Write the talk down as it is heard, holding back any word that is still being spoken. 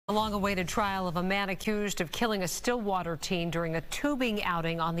A long-awaited trial of a man accused of killing a Stillwater teen during a tubing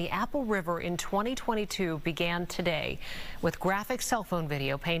outing on the Apple River in 2022 began today, with graphic cell phone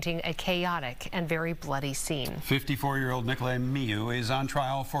video painting a chaotic and very bloody scene. 54-year-old Nicolae Miu is on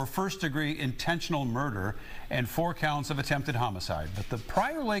trial for first-degree intentional murder and 4 counts of attempted homicide. But the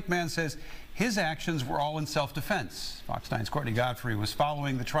Prior Lake man says his actions were all in self-defense. Fox 9's Courtney Godfrey was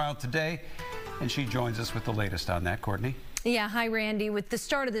following the trial today, and she joins us with the latest on that. Courtney? Yeah, hi, Randy. With the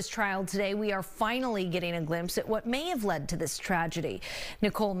start of this trial today, we are finally getting a glimpse at what may have led to this tragedy.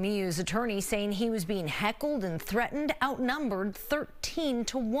 Nicolae Miu's attorney saying he was being heckled and threatened, outnumbered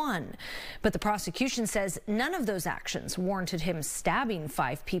 13-1. But the prosecution says none of those actions warranted him stabbing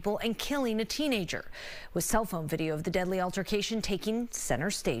 5 people and killing a teenager, with cell phone video of the deadly altercation taking center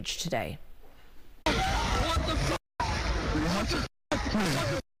stage today.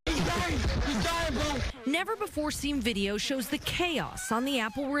 Never before seen video shows the chaos on the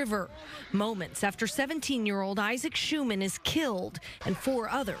Apple River. Moments after 17-year-old Isaac Schumann is killed and 4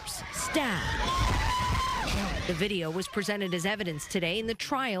 others stabbed. The video was presented as evidence today in the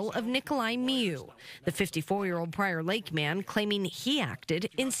trial of Nicolae Miu, the 54-year-old Prior Lake man claiming he acted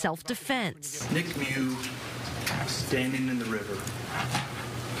in self-defense. Nick Miu standing in the river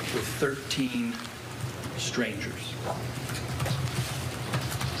with 13 strangers.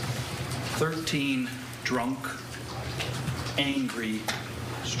 13 drunk, angry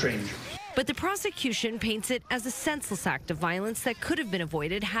strangers. But the prosecution paints it as a senseless act of violence that could have been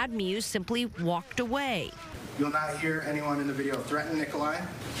avoided had Miu simply walked away. You'll not hear anyone in the video threaten Nicolae.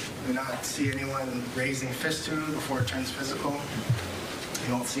 You'll not see anyone raising fist to him before it turns physical.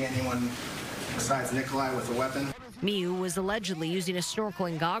 You won't see anyone besides Nicolae with a weapon. Miu was allegedly using a snorkel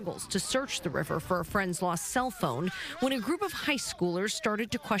and goggles to search the river for a friend's lost cell phone when a group of high schoolers started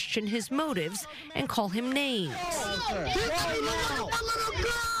to question his motives and call him names.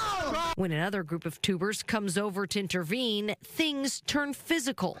 When another group of tubers comes over to intervene, things turn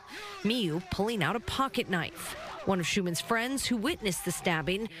physical. Miu pulling out a pocket knife. One of Schumann's friends who witnessed the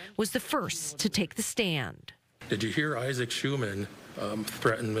stabbing was the first to take the stand. Did you hear Isaac Schumann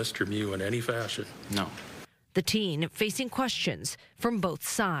threaten Mr. Miu in any fashion? No. The teen facing questions from both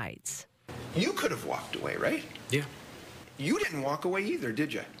sides. You could have walked away, right? Yeah. You didn't walk away either,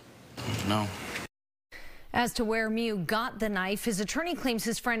 did you? No. As to where Miu got the knife, his attorney claims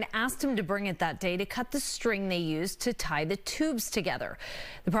his friend asked him to bring it that day to cut the string they used to tie the tubes together.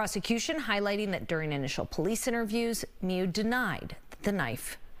 The prosecution highlighting that during initial police interviews, Miu denied that the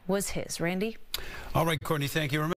knife was his. Randy? All right, Courtney, thank you.